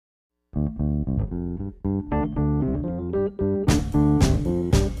This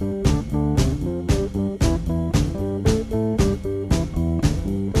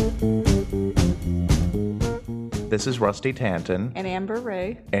is Rusty Tanton. And Amber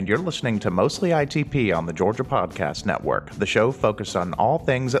Ray. And you're listening to Mostly ITP on the Georgia Podcast Network, the show focused on all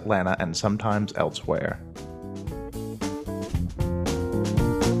things Atlanta and sometimes elsewhere.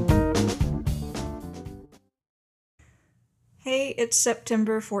 Hey, it's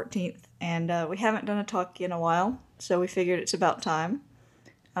September 14th, and we haven't done a Talkie in a while, so we figured it's about time.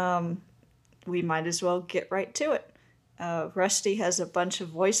 We might as well get right to it. Rusty has a bunch of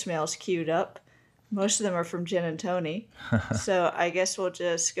voicemails queued up. Most of them are from Jen and Tony, so I guess we'll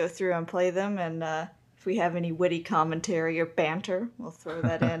just go through and play them, and if we have any witty commentary or banter, we'll throw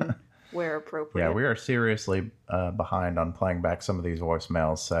that in where appropriate. Yeah, we are seriously behind on playing back some of these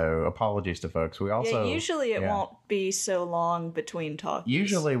voicemails, so apologies to folks. We also usually it won't be so long between talkies.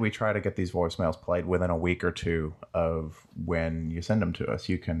 Usually we try to get these voicemails played within a week or two of when you send them to us.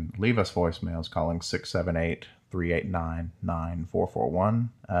 You can leave us voicemails calling 678-389-9441.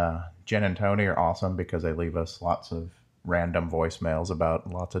 Jen and Tony are awesome because they leave us lots of random voicemails about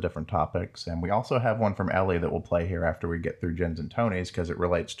lots of different topics. And we also have one from Ellie that we'll play here after we get through Jen's and Tony's because it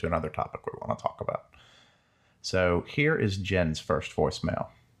relates to another topic we want to talk about. So here is Jen's first voicemail.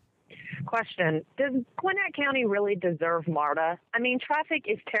 Question. Does Gwinnett County really deserve MARTA? I mean, traffic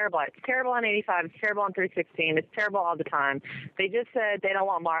is terrible. It's terrible on 85. It's terrible on 316. It's terrible all the time. They just said they don't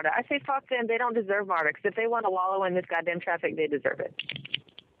want MARTA. I say fuck them. They don't deserve MARTA because if they want to wallow in this goddamn traffic, they deserve it.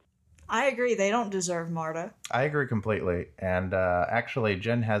 I agree. They don't deserve MARTA. I agree completely. And actually,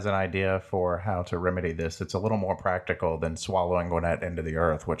 Jen has an idea for how to remedy this. It's a little more practical than swallowing Gwinnett into the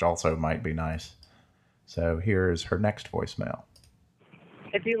earth, which also might be nice. So here's her next voicemail.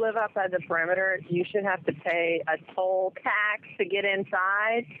 If you live outside the perimeter, you should have to pay a toll tax to get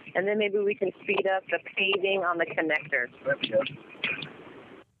inside, and then maybe we can speed up the paving on the connectors.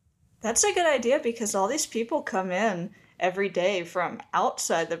 That's a good idea because all these people come in every day from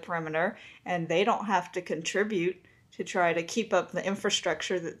outside the perimeter, and they don't have to contribute to try to keep up the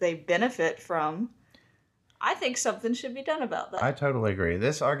infrastructure that they benefit from. I think something should be done about that. I totally agree.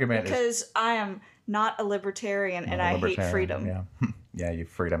 This argument because I am not a libertarian and I hate freedom. Yeah. Yeah, you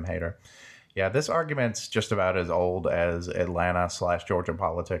freedom hater. Yeah, this argument's just about as old as Atlanta/Georgia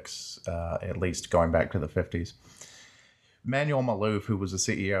politics, at least going back to the 50s. Manuel Malouf, who was the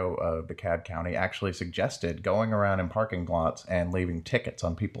CEO of DeKalb County, actually suggested going around in parking lots and leaving tickets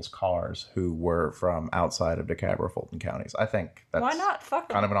on people's cars who were from outside of DeKalb or Fulton counties. I think that's why not? Fuck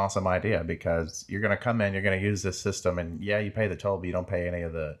kind of an awesome idea because you're going to come in, you're going to use this system, and yeah, you pay the toll, but you don't pay any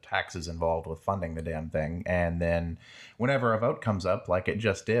of the taxes involved with funding the damn thing. And then whenever a vote comes up, like it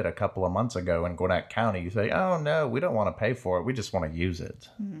just did a couple of months ago in Gwinnett County, you say, oh no, we don't want to pay for it. We just want to use it.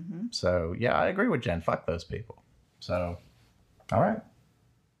 Mm-hmm. So yeah, I agree with Jen. Fuck those people. So... all right.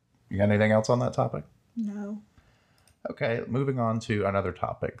 You got anything else on that topic? No. Okay, moving on to another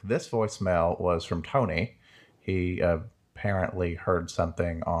topic. This voicemail was from Tony. He apparently heard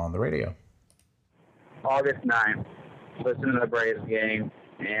something on the radio. August 9th, listening to the Braves game,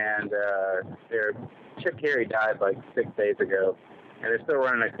 and Chip Carey died like 6 days ago, and they're still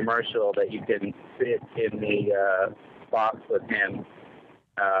running a commercial that you can fit in the box with him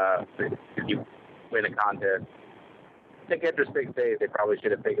if you win a contest. I think after 6 days, they probably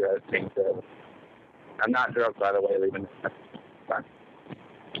should have figured out things. I'm not drunk, by the way, leaving. Fine.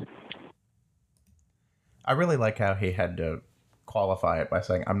 I really like how he had to qualify it by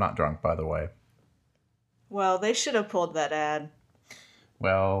saying, I'm not drunk, by the way. Well, they should have pulled that ad.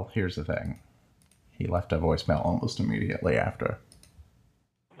 Well, here's the thing. He left a voicemail almost immediately after.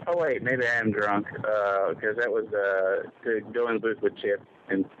 Oh, wait, maybe I am drunk, because that was to go in the booth with Chip,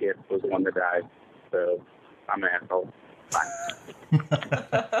 and Skip was the one that died. So I'm an asshole.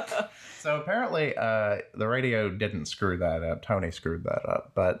 So apparently the radio didn't screw that up. Tony screwed that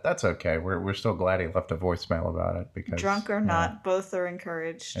up, but that's okay. We're still glad he left a voicemail about it because drunk or not, both are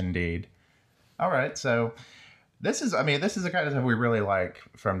encouraged. Indeed. All right, so this is the kind of stuff we really like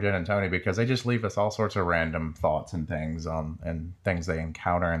from Jen and Tony because they just leave us all sorts of random thoughts and things and things they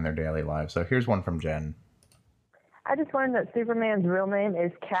encounter in their daily lives. So here's one from Jen. I just learned that Superman's real name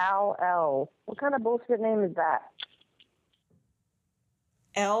is Kal-El. What kind of bullshit name is that?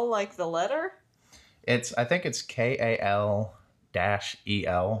 L like the letter? I think it's Kal-El. At least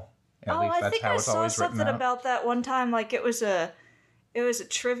that's how it's always written out. I saw something about that one time. Like it was a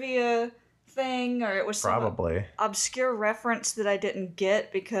trivia thing, or it was probably some obscure reference that I didn't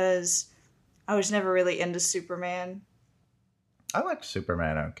get because I was never really into Superman. I like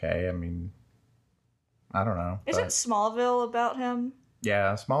Superman. Okay, I mean, I don't know. Isn't Smallville about him?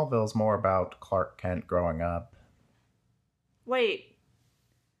 Yeah, Smallville's more about Clark Kent growing up. Wait,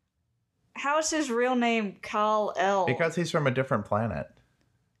 how is his real name Kal-El? Because he's from a different planet.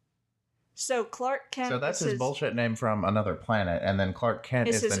 So Clark Kent. So that's his bullshit name from another planet, and then Clark Kent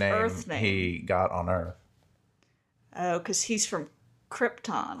is the name, Earth name he got on Earth. Oh, because he's from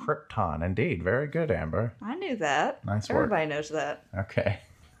Krypton. Krypton, indeed. Very good, Amber. I knew that. Nice work. Everybody knows that. Okay.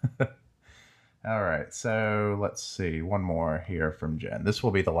 All right, so let's see. One more here from Jen. This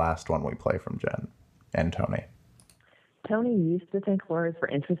will be the last one we play from Jen and Tony. Tony used to think horrors were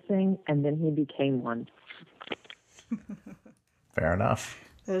interesting, and then he became one. Fair enough.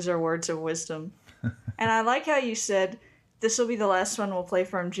 Those are words of wisdom. And I like how you said, this will be the last one we'll play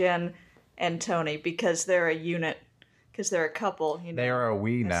from Jen and Tony, because they're a unit, because they're a couple. You know? They are a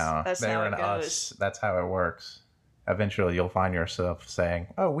we now. That's They're how an it goes. us. That's how it works. Eventually, you'll find yourself saying,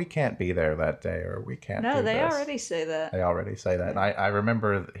 oh, we can't be there that day, or we can't do No, they this. already say that. They already say that. And I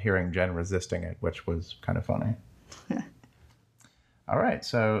remember hearing Jen resisting it, which was kind of funny. All right,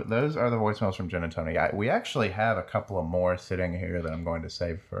 so those are the voicemails from Jen and Tony. We actually have a couple of more sitting here that I'm going to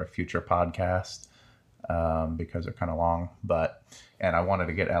save for a future podcast because they're kind of long. And I wanted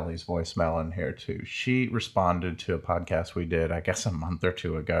to get Ellie's voicemail in here too. She responded to a podcast we did, I guess, a month or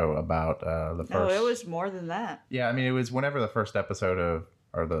two ago about the first. Oh, it was more than that. Yeah, I mean, it was whenever the first episode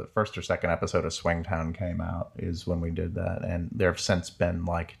or the first or second episode of Swingtown came out is when we did that. And there have since been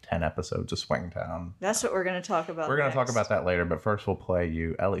like 10 episodes of Swingtown. That's what we're going to talk about. We're going to talk about that later, but first we'll play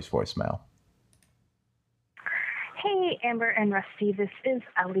you Ellie's voicemail. Hey, Amber and Rusty. This is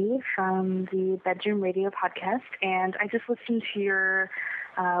Ellie from the Bedroom Radio podcast, and I just listened to your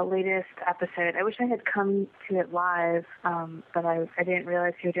latest episode. I wish I had come to it live, but I didn't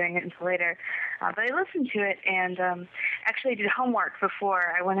realize you were doing it until later. But I listened to it and actually did homework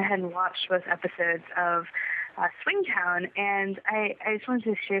before. I went ahead and watched both episodes of Swingtown, and I just wanted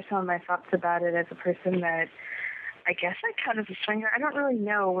to share some of my thoughts about it as a person that I guess I count as a swinger. I don't really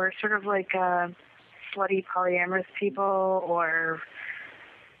know. We're sort of like slutty polyamorous people or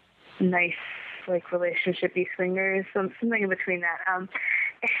nice like relationship-y swingers, something in between that.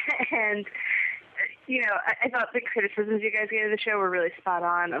 And you know, I thought the criticisms you guys gave the show were really spot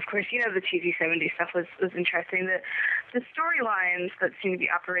on. Of course, you know, the cheesy 70s stuff was interesting. The storylines that seem to be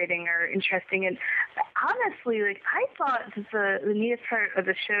operating are interesting. And honestly, like, I thought that the neatest part of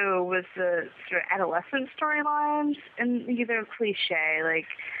the show was the sort of adolescent storylines, and either cliche, like,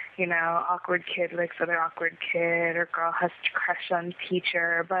 you know, awkward kid likes other awkward kid, or girl has to crush on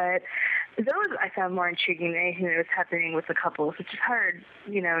teacher. But those I found more intriguing than anything that was happening with the couples, which is hard,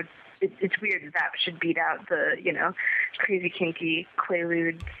 you know. It's weird that should beat out the, you know, crazy kinky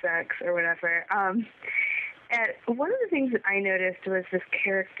quaalude sex or whatever. And one of the things that I noticed was this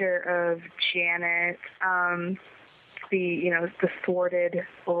character of Janet, the thwarted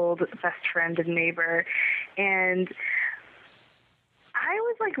old best friend and neighbor. And I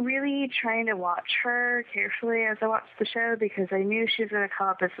was like really trying to watch her carefully as I watched the show, because I knew she was going to come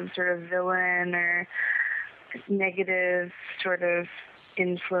up as some sort of villain or negative sort of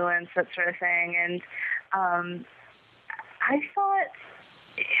influence, that sort of thing. And I thought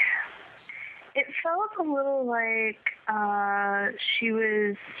it felt a little like she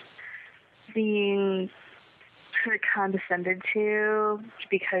was being sort of condescended to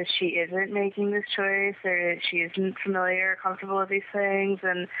because she isn't making this choice, or she isn't familiar or comfortable with these things.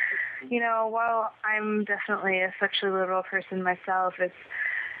 And, you know, while I'm definitely a sexually liberal person myself,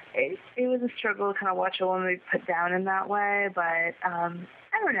 it was a struggle to kind of watch a woman be put down in that way, but I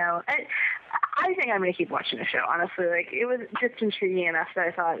don't know. I think I'm going to keep watching the show, honestly. Like, it was just intriguing enough that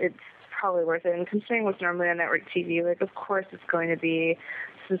I thought it's probably worth it. And considering what's normally on network TV, like, of course it's going to be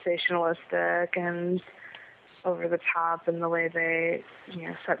sensationalistic and over the top in the way they, you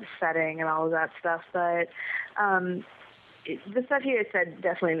know, set the setting and all of that stuff. But the stuff you said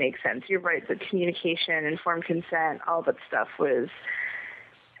definitely makes sense. You're right. The communication, informed consent, all that stuff was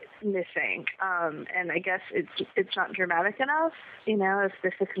missing, and I guess it's not dramatic enough. You know,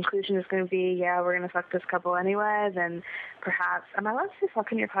 if the conclusion is going to be, yeah, we're going to fuck this couple anyway, then perhaps. Am I allowed to say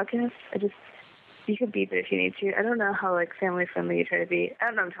fuck in your podcast? You could beep it if you need to. I don't know how like family friendly you try to be. I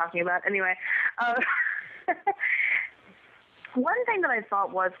don't know what I'm talking about. Anyway, one thing that I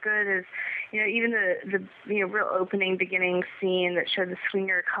thought was good is, you know, even the real opening beginning scene that showed the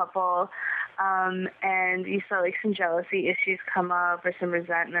swinger couple. And you saw like some jealousy issues come up, or some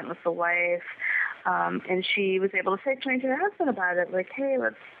resentment with the wife. And she was able to say something to her husband about it, like, hey,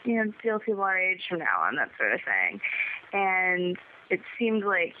 let's, you know, deal with people our age from now on, that sort of thing. And it seemed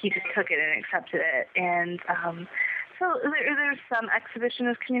like he just took it and accepted it. And so there's some exhibition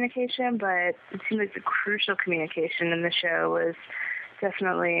of communication, but it seemed like the crucial communication in the show was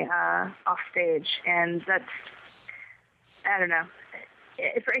definitely off stage, and that's, I don't know.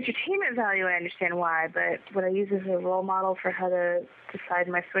 For entertainment value, I understand why, but would I use as a role model for how to decide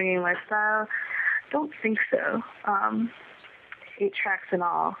my swinging lifestyle? Don't think so. 8 tracks and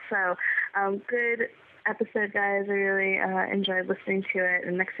all. So, good episode, guys. I really enjoyed listening to it.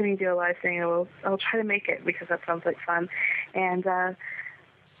 And next time you do a live thing, I'll try to make it because that sounds like fun. And I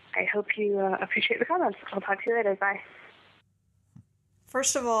hope you appreciate the comments. I'll talk to you later. Bye.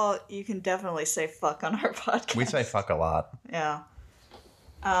 First of all, you can definitely say fuck on our podcast. We say fuck a lot. Yeah.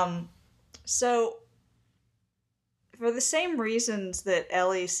 So, for the same reasons that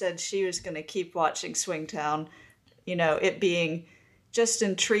Ellie said she was going to keep watching Swingtown, you know, it being just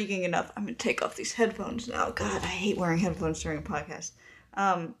intriguing enough. I'm going to take off these headphones now. God, I hate wearing headphones during a podcast.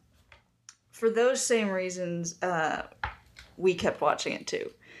 For those same reasons, we kept watching it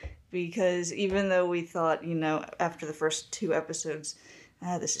too. Because even though we thought, you know, after the first 2 episodes,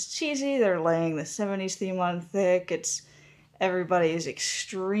 this is cheesy, they're laying the 70s theme on thick, everybody is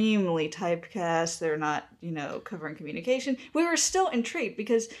extremely typecast. They're not, you know, covering communication. We were still intrigued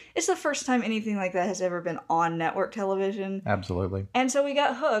because it's the first time anything like that has ever been on network television. Absolutely. And so we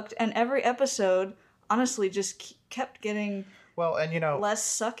got hooked, and every episode, honestly, just kept getting less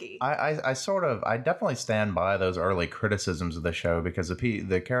sucky. I definitely stand by those early criticisms of the show because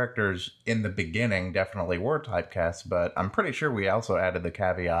the characters in the beginning definitely were typecast, but I'm pretty sure we also added the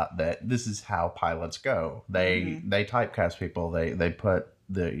caveat that this is how pilots go. They typecast people. They put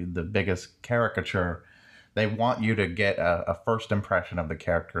the biggest caricature. They want you to get a first impression of the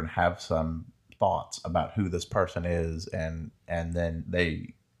character and have some thoughts about who this person is, and then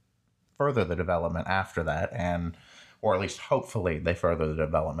they further the development after that, or at least hopefully they further the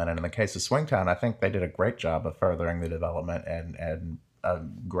development. And in the case of Swingtown, I think they did a great job of furthering the development and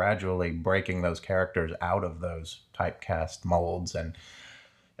gradually breaking those characters out of those typecast molds. And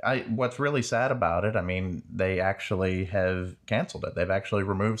what's really sad about it, I mean, they actually have canceled it. They've actually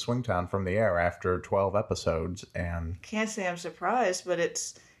removed Swingtown from the air after 12 episodes. And can't say I'm surprised, but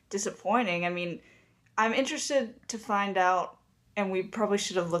it's disappointing. I mean, I'm interested to find out, and we probably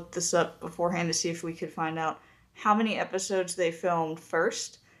should have looked this up beforehand to see if we could find out how many episodes they filmed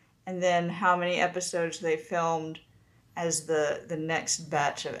first, and then how many episodes they filmed as the next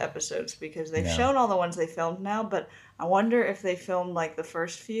batch of episodes, because they've shown all the ones they filmed now, but I wonder if they filmed like the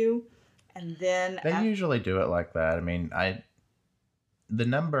first few, and then... They usually do it like that. I mean, the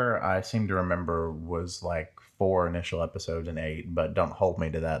number I seem to remember was like 4 initial episodes and 8, but don't hold me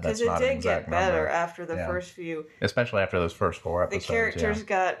to that. That's not an exact number. Because it did get better after the first few. Especially after those first 4 episodes. The characters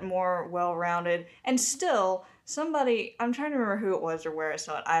got more well-rounded, and still... Somebody, I'm trying to remember who it was or where I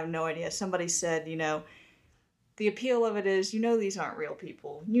saw it. I have no idea. Somebody said, you know, the appeal of it is, you know, these aren't real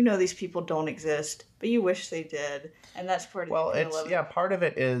people. You know, these people don't exist, but you wish they did. And that's part of the appeal of it. Yeah, part of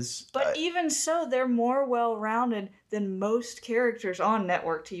it is... But even so, they're more well-rounded than most characters on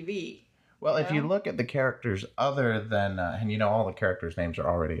network TV. Well, if you look at the characters other than... and you know, all the characters' names are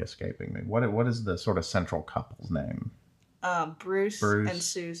already escaping me. What is the sort of central couple's name? Bruce and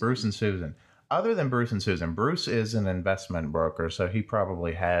Susan. Bruce and Susan. Other than Bruce and Susan, Bruce is an investment broker, so he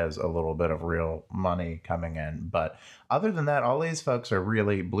probably has a little bit of real money coming in. But other than that, all these folks are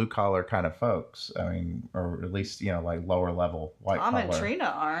really blue-collar kind of folks. I mean, or at least, you know, like lower-level white-collar. Tom and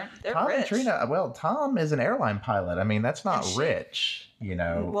Trina aren't. They're Tom rich. And Trina, well, Tom is an airline pilot. I mean, that's not rich, you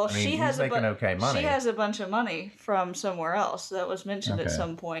know. Well, I mean, he's making okay money. She has a bunch of money from somewhere else. That was mentioned at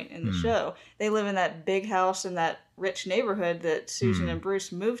some point in the show. They live in that big house in that rich neighborhood that Susan and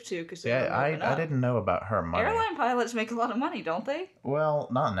Bruce moved to because they were moving up. I didn't know about her money. Airline pilots make a lot of money, don't they? Well,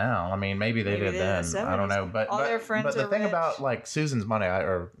 not now. I mean, maybe they did then. I don't know. But their friends but the thing rich. About like Susan's money,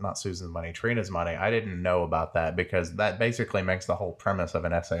 or not Susan's money, Trina's money, I didn't know about that because that basically makes the whole premise of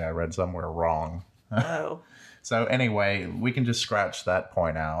an essay I read somewhere wrong. Oh. So anyway, we can just scratch that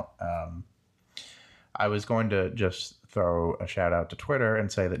point out. I was going to just throw a shout out to Twitter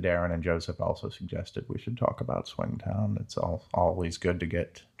and say that Darren and Joseph also suggested we should talk about Swingtown. It's always good to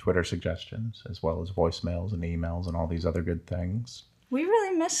get Twitter suggestions as well as voicemails and emails and all these other good things. We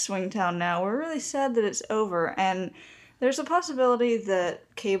really miss Swingtown now. We're really sad that it's over, and there's a possibility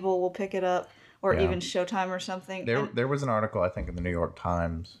that cable will pick it up or even Showtime or something. There was an article, I think, in the New York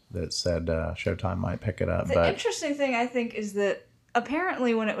Times that said Showtime might pick it up. The interesting thing, I think, is that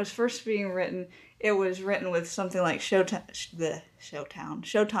apparently when it was first being written, it was written with something like Showtime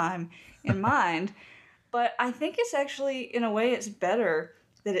in mind. But I think it's actually, in a way, it's better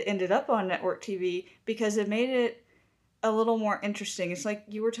that it ended up on network TV because it made it a little more interesting. It's like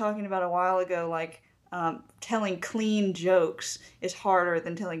you were talking about a while ago, like telling clean jokes is harder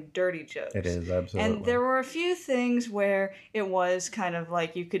than telling dirty jokes. It is, absolutely. And there were a few things where it was kind of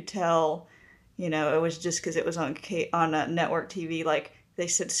like you could tell, it was just because it was on network TV, like they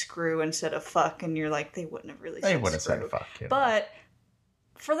said screw instead of fuck, and you're like, they wouldn't have really said screw. They would have said fuck. But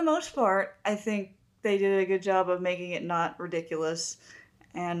for the most part, I think they did a good job of making it not ridiculous.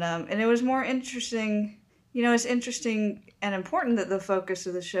 And it was more interesting. It's interesting and important that the focus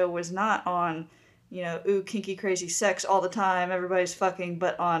of the show was not on, ooh, kinky, crazy sex all the time, everybody's fucking,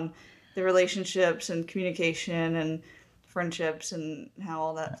 but on the relationships and communication and friendships and how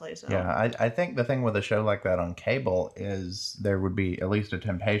all that plays out. Yeah, I think the thing with a show like that on cable is there would be at least a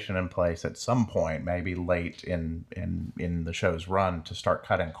temptation in place at some point, maybe late in the show's run, to start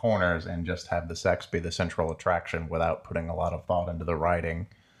cutting corners and just have the sex be the central attraction without putting a lot of thought into the writing.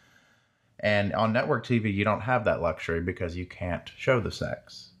 And on network TV, you don't have that luxury because you can't show the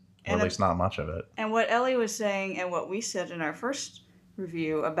sex, or at least not much of it. And what Ellie was saying and what we said in our first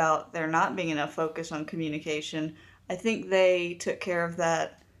review about there not being enough focus on communication, I think they took care of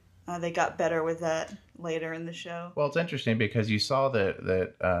that. They got better with that later in the show. Well, it's interesting because you saw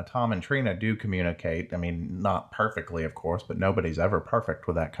that Tom and Trina do communicate. I mean, not perfectly, of course, but nobody's ever perfect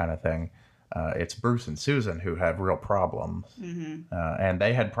with that kind of thing. It's Bruce and Susan who have real problems. Mm-hmm. And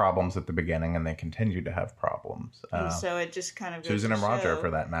they had problems at the beginning, and they continued to have problems. And so it just kind of goes Susan to and Roger, show for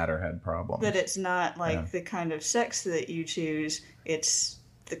that matter, had problems. But it's not like the kind of sex that you choose. It's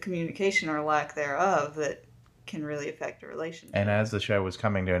the communication or lack thereof that can really affect a relationship. And as the show was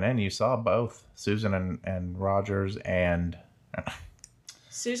coming to an end, you saw both Susan and Rogers and...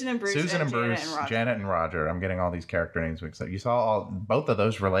 Susan and Bruce, Janet and Roger. I'm getting all these character names mixed up. You saw both of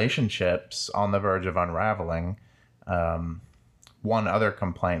those relationships on the verge of unraveling. One other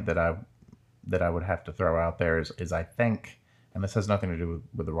complaint that I would have to throw out there is I think, and this has nothing to do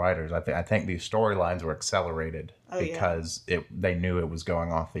with the writers, I think these storylines were accelerated because they knew it was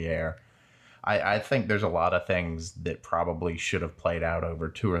going off the air. I think there's a lot of things that probably should have played out over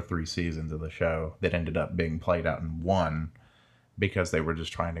 2 or 3 seasons of the show that ended up being played out in one, because they were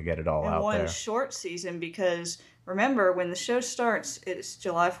just trying to get it all out there. One short season, because remember, when the show starts, it's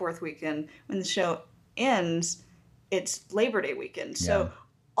July 4th weekend. When the show ends, it's Labor Day weekend. So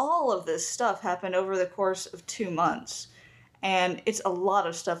all of this stuff happened over the course of 2 months. And it's a lot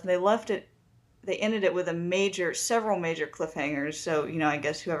of stuff. And they ended it with several major cliffhangers. So, I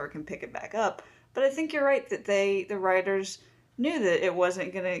guess whoever can pick it back up. But I think you're right that the writers knew that it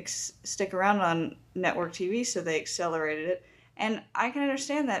wasn't going to stick around on network TV, so they accelerated it. And I can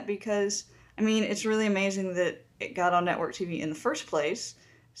understand that because, it's really amazing that it got on network TV in the first place.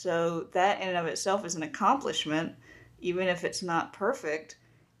 So that in and of itself is an accomplishment, even if it's not perfect.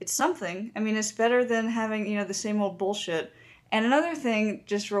 It's something. It's better than having, the same old bullshit. And another thing,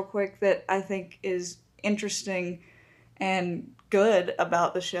 just real quick, that I think is interesting and good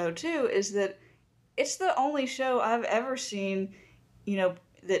about the show, too, is that it's the only show I've ever seen,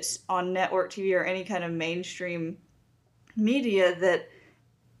 that's on network TV or any kind of mainstream media that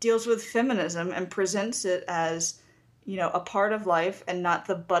deals with feminism and presents it as, a part of life and not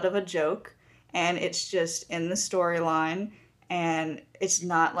the butt of a joke. And it's just in the storyline, and it's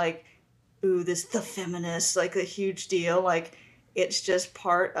not like, ooh, the feminist, like a huge deal. Like, it's just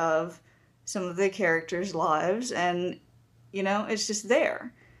part of some of the characters' lives, and, it's just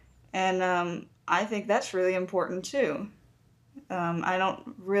there. And I think that's really important, too. I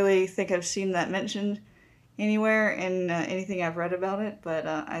don't really think I've seen that mentioned anywhere in anything I've read about it, but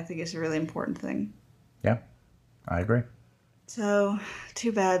I think it's a really important thing. Yeah, I agree. So,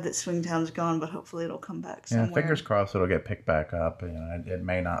 too bad that Swingtown's gone, but hopefully it'll come back somewhere. Yeah, fingers crossed it'll get picked back up. It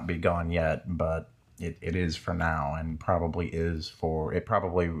may not be gone yet, but it is for now, and probably is for...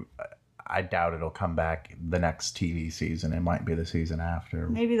 I doubt it'll come back the next TV season. It might be the season after.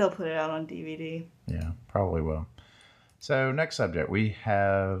 Maybe they'll put it out on DVD. Yeah, probably will. So, next subject. We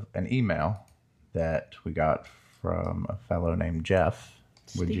have an email that we got from a fellow named Jeff.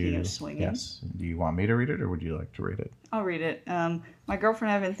 Speaking of swinging. Yes. Do you want me to read it, or would you like to read it? I'll read it. My girlfriend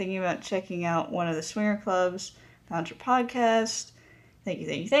and I have been thinking about checking out one of the swinger clubs. Found your podcast.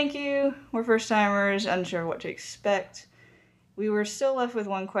 Thank you. We're first-timers, unsure what to expect. We were still left with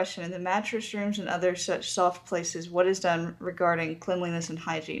one question. In the mattress rooms and other such soft places, what is done regarding cleanliness and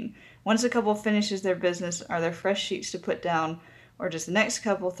hygiene? Once a couple finishes their business, are there fresh sheets to put down, or does the next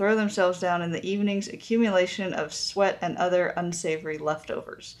couple throw themselves down in the evening's accumulation of sweat and other unsavory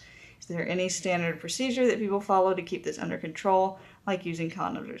leftovers? Is there any standard procedure that people follow to keep this under control, like using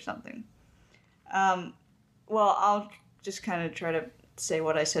condoms or something? Well, I'll just kind of try to say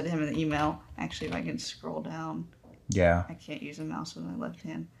what I said to him in the email. Actually, if I can scroll down. Yeah. I can't use a mouse with my left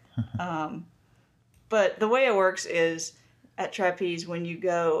hand. But the way it works is at Trapeze, when you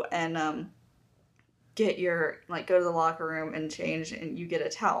go and get your, like, go to the locker room and change, and you get a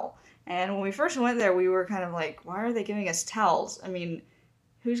towel. And when we first went there, we were kind of like, why are they giving us towels? I mean,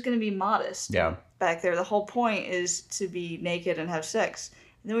 who's going to be modest back there? The whole point is to be naked and have sex.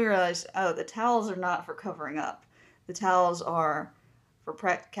 And then we realized, oh, the towels are not for covering up. The towels are for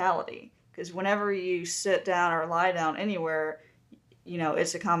practicality. Because whenever you sit down or lie down anywhere, you know,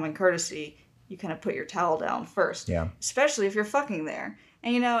 it's a common courtesy. You kind of put your towel down first. Yeah. Especially if you're fucking there.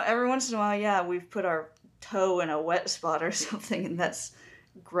 And, you know, every once in a while, we've put our toe in a wet spot or something, and that's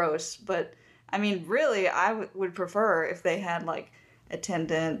gross. But, I mean, really, I would prefer if they had, like,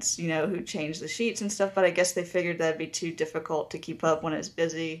 attendants, you know, who change the sheets and stuff. But I guess they figured that'd be too difficult to keep up when it's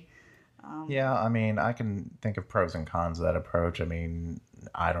busy. Yeah, I mean, I can think of pros and cons of that approach. I mean,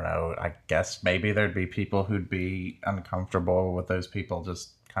 I don't know. I guess maybe there'd be people who'd be uncomfortable with those people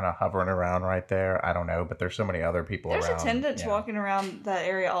just kind of hovering around right there. I don't know, but there's so many other people around. There's attendants walking around that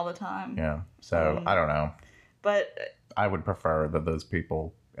area all the time. Yeah, so I don't know. But I would prefer that those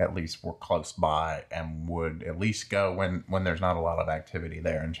people at least were close by and would at least go when there's not a lot of activity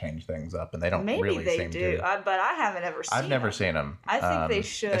there and change things up. And they don't really seem to. But I haven't ever seen them. I've never seen them. I think they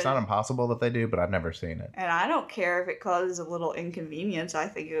should. It's not impossible that they do, but I've never seen it. And I don't care if it causes a little inconvenience. I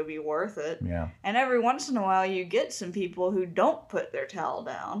think it would be worth it. Yeah. And every once in a while you get some people who don't put their towel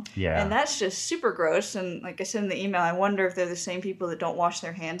down. Yeah. And that's just super gross. And like I said in the email, I wonder if they're the same people that don't wash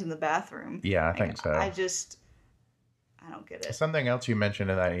their hands in the bathroom. Yeah, I think so. I don't get it. Something else you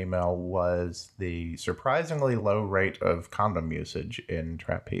mentioned in that email was the surprisingly low rate of condom usage in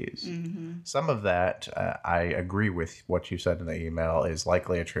Trapeze. Mm-hmm. Some of that, I agree with what you said in the email, is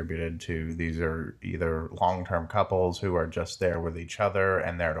likely attributed to these are either long-term couples who are just there with each other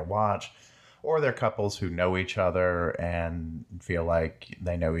and there to watch, or they're couples who know each other and feel like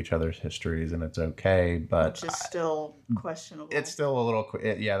they know each other's histories and it's okay. But which is still questionable. It's still a little,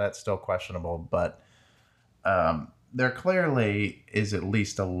 that's still questionable, but there clearly is at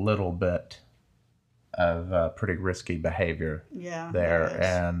least a little bit of pretty risky behavior there,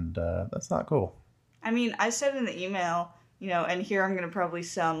 and that's not cool. I mean, I said in the email, you know, and here I'm going to probably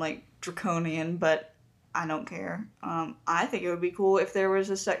sound like draconian, but I don't care. I think it would be cool if there was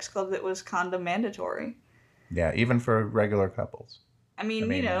a sex club that was condom mandatory. Yeah, even for regular couples. I mean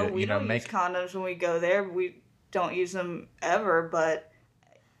you know, we don't use condoms when we go there. We don't use them ever, but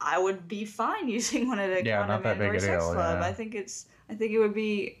I would be fine using one at a condom mandatory sex club. Yeah. I think it would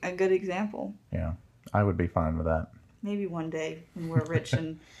be a good example. Yeah, I would be fine with that. Maybe one day when we're rich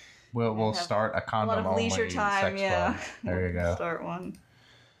and we'll start a condom only leisure time. Sex club. There you go. Start one.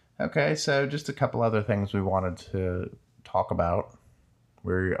 Okay, so just a couple other things we wanted to talk about.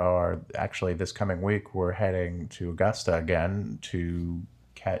 We are actually this coming week we're heading to Augusta again to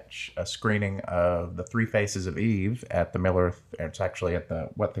catch a screening of The Three Faces of Eve at the Miller. It's actually at the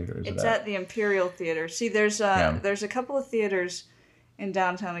what theater is it? It's at the Imperial Theater. See, there's a couple of theaters in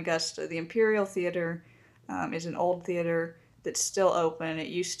downtown Augusta. The Imperial Theater is an old theater that's still open. It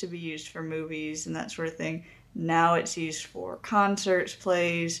used to be used for movies and that sort of thing. Now it's used for concerts,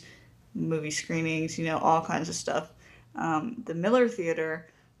 plays, movie screenings, you know, all kinds of stuff. The Miller Theater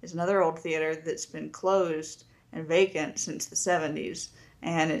is another old theater that's been closed and vacant since the 70s.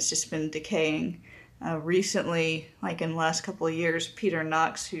 And it's just been decaying. Recently, like in the last couple of years, Peter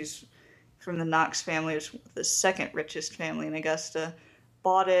Knox, who's from the Knox family, was the second richest family in Augusta,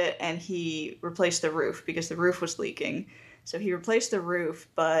 bought it and he replaced the roof because the roof was leaking. So he replaced the roof,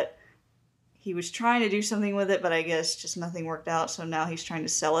 but he was trying to do something with it, but I guess just nothing worked out. So now he's trying to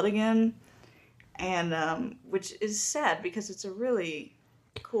sell it again, and which is sad because it's a really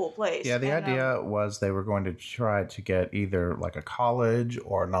cool place. Yeah, the idea was they were going to try to get either like a college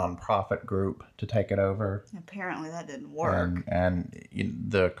or a nonprofit group to take it over. Apparently that didn't work. And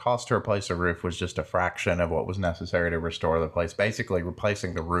the cost to replace a roof was just a fraction of what was necessary to restore the place. Basically,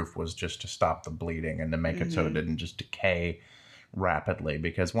 replacing the roof was just to stop the bleeding and to make it so it didn't just decay rapidly.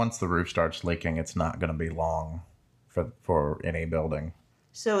 Because once the roof starts leaking, it's not going to be long for any building.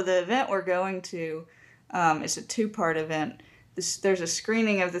 So the event we're going to is a two-part event. There's a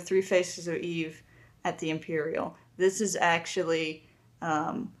screening of The Three Faces of Eve at the Imperial. This is actually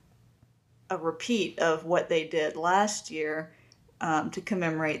a repeat of what they did last year to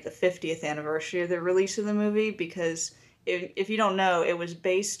commemorate the 50th anniversary of the release of the movie, because if you don't know, it was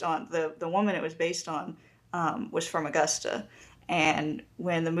based on, the woman it was based on was from Augusta. And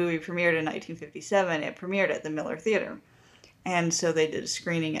when the movie premiered in 1957, it premiered at the Miller Theater. And so they did a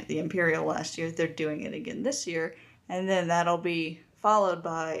screening at the Imperial last year. They're doing it again this year. And then that'll be followed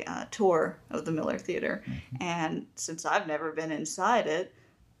by a tour of the Miller Theater. And since I've never been inside it,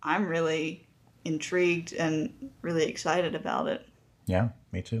 I'm really intrigued and really excited about it. Yeah,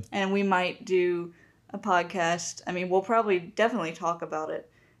 me too. And we might do a podcast. I mean, we'll probably definitely talk about it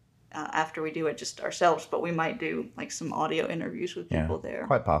after we do it just ourselves, but we might do like some audio interviews with people there.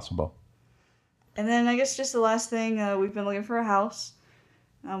 Quite possible. And then I guess just the last thing, we've been looking for a house.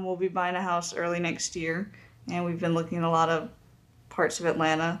 We'll be buying a house early next year, and we've been looking at a lot of parts of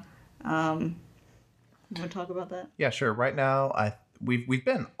Atlanta. You want to talk about that? Yeah, sure. Right now, we've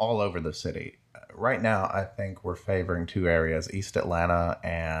been all over the city. Right now, I think we're favoring two areas: East Atlanta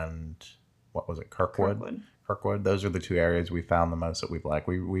and what was it, Kirkwood? Kirkwood. Those are the two areas we found the most that we've liked.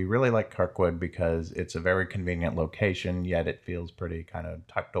 We really like Kirkwood because it's a very convenient location, yet it feels pretty kind of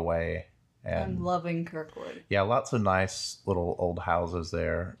tucked away. And I'm loving Kirkwood. Yeah, lots of nice little old houses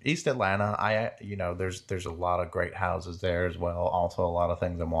there. East Atlanta, there's a lot of great houses there as well. Also, a lot of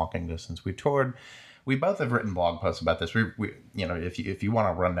things in walking distance. We both have written blog posts about this. We if you want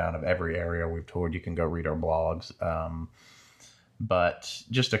a rundown of every area we've toured, you can go read our blogs. But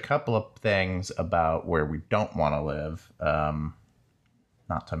just a couple of things about where we don't want to live.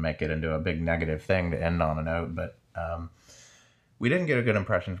 Not to make it into a big negative thing to end on a note, but. We didn't get a good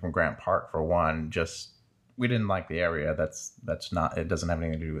impression from Grant Park for one. Just we didn't like the area. That's not. It doesn't have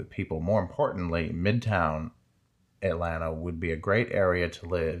anything to do with people. More importantly, Midtown Atlanta would be a great area to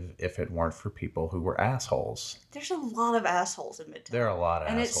live if it weren't for people who were assholes. There's a lot of assholes in Midtown. There are a lot of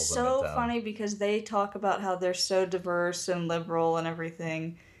assholes in Midtown. And it's so funny because they talk about how they're so diverse and liberal and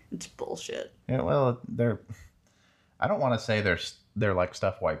everything. It's bullshit. Yeah, well, I don't want to say they're like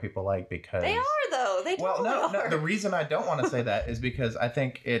stuff white people like because they are though. They totally are. No. The reason I don't want to say that is because I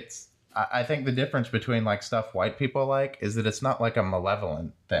think I think the difference between like stuff white people like is that it's not like a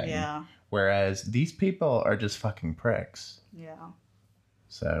malevolent thing. Yeah. Whereas these people are just fucking pricks. Yeah.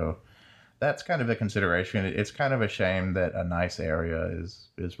 So that's kind of a consideration. It's kind of a shame that a nice area is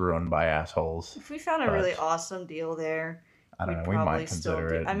ruined by assholes. If we found a really awesome deal there, I don't know. We might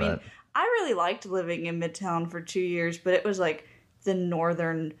consider it. I mean, I really liked living in Midtown for 2 years, but it was like the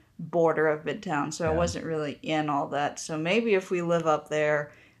northern border of Midtown, so I wasn't really in all that. So maybe if we live up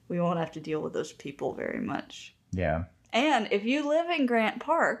there, we won't have to deal with those people very much. Yeah. And if you live in Grant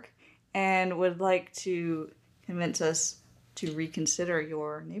Park and would like to convince us to reconsider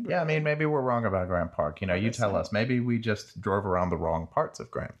your neighborhood. Yeah, I mean, maybe we're wrong about Grant Park. You tell us. Maybe we just drove around the wrong parts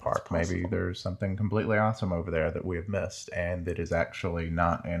of Grant Park. Maybe there's something completely awesome over there that we have missed and that is actually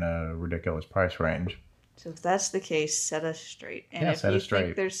not in a ridiculous price range. So if that's the case, set us straight. And if set you us straight.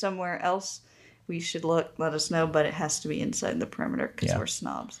 think there's somewhere else we should look, let us know, but it has to be inside the perimeter because we're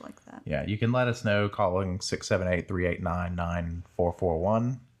snobs like that. Yeah, you can let us know calling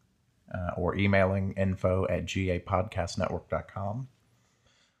 678-389-9441 or emailing info@gapodcastnetwork.com.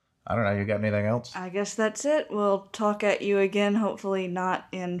 I don't know, you got anything else? I guess that's it. We'll talk at you again, hopefully not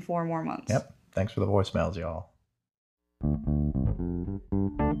in 4 more months. Yep. Thanks for the voicemails, y'all.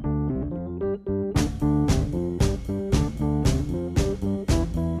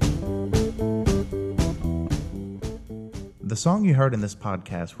 The song you heard in this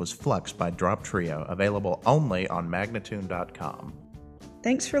podcast was Flux by Drop Trio, available only on Magnatune.com.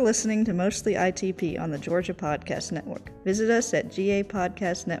 Thanks for listening to Mostly ITP on the Georgia Podcast Network. Visit us at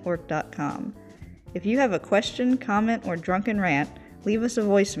gapodcastnetwork.com. If you have a question, comment, or drunken rant, leave us a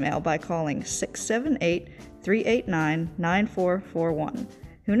voicemail by calling 678-389-9441.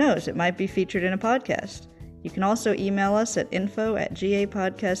 Who knows, it might be featured in a podcast. You can also email us at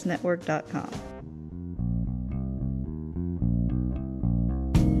info@gapodcastnetwork.com.